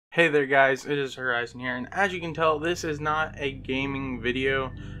Hey there guys, it is Horizon here, and as you can tell, this is not a gaming video.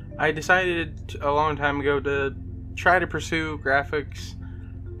 I decided a long time ago to try to pursue graphics.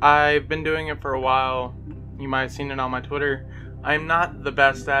 I've been doing it for a while. You might have seen it on my Twitter. I'm not the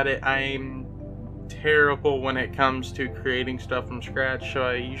best at it. I'm terrible when it comes to creating stuff from scratch, so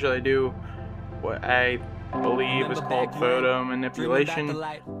I usually do what I believe is called photo manipulation,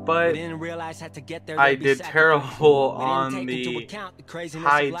 but I did terrible on the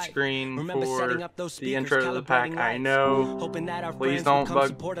hide screen for the intro to the pack. I know, please don't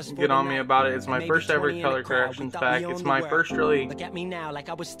get on me about it. It's my first ever color corrections pack. It's my first really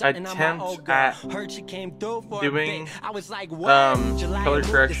attempt at doing color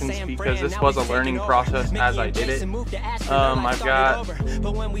corrections because this was a learning process as I did it. I've got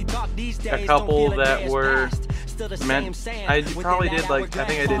a couple that were meant, I probably did like, I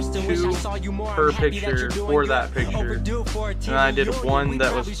think I did 2 per picture for that picture, and I did one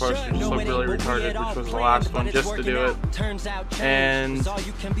that was supposed to just look really retarded, which was the last one, just to do it. And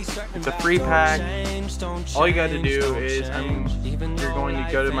it's a free pack. All you got to do is, you're going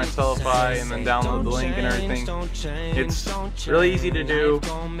to go to my Sellify and then download the link and everything. It's really easy to do.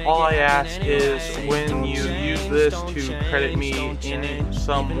 All I ask is when you use this to credit me in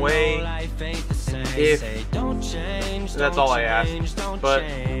some way, if that's all I ask. But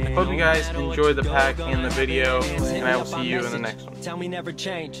I hope you guys enjoy the pack and the video, and I will see you in the next one. Tell me never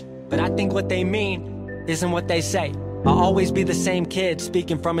change, but I think what they mean isn't what they say. I'll always be the same kid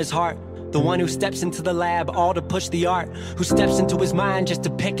speaking from his heart, the one who steps into the lab all to push the art, who steps into his mind just to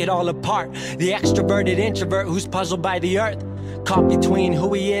pick it all apart, the extroverted introvert who's puzzled by the earth, caught between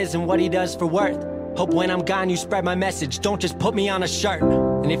who he is and what he does for worth. Hope when I'm gone you spread my message, don't just put me on a shirt.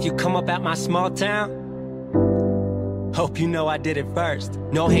 And if you come up at my small town, hope you know I did it first.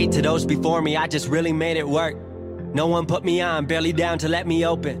 No hate to those before me, I just really made it work. No one put me on, barely down to let me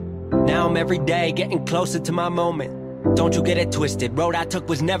open. Now I'm every day getting closer to my moment. Don't you get it twisted, road I took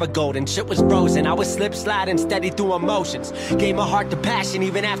was never golden. Shit was frozen, I was slip sliding steady through emotions. Gave my heart to passion,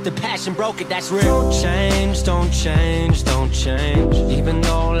 even after passion broke it, that's real. Don't change, don't change, don't change, even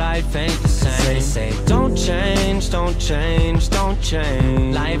though life ain't the same. Say, don't change, don't change, don't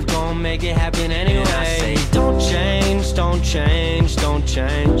change, life gon' make it happen anyway. And I say, don't change, don't change, don't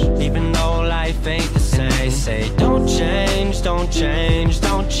change, even though life ain't the same. They say, don't change, don't change,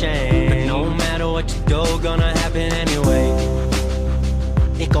 don't change, but no matter what you do, gonna happen anyway.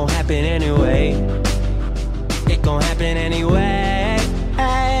 It gon' happen anyway. It gon' happen anyway.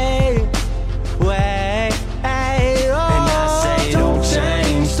 Hey, way, hey, oh. And I say, don't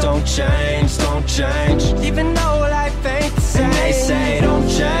change, don't change, don't change.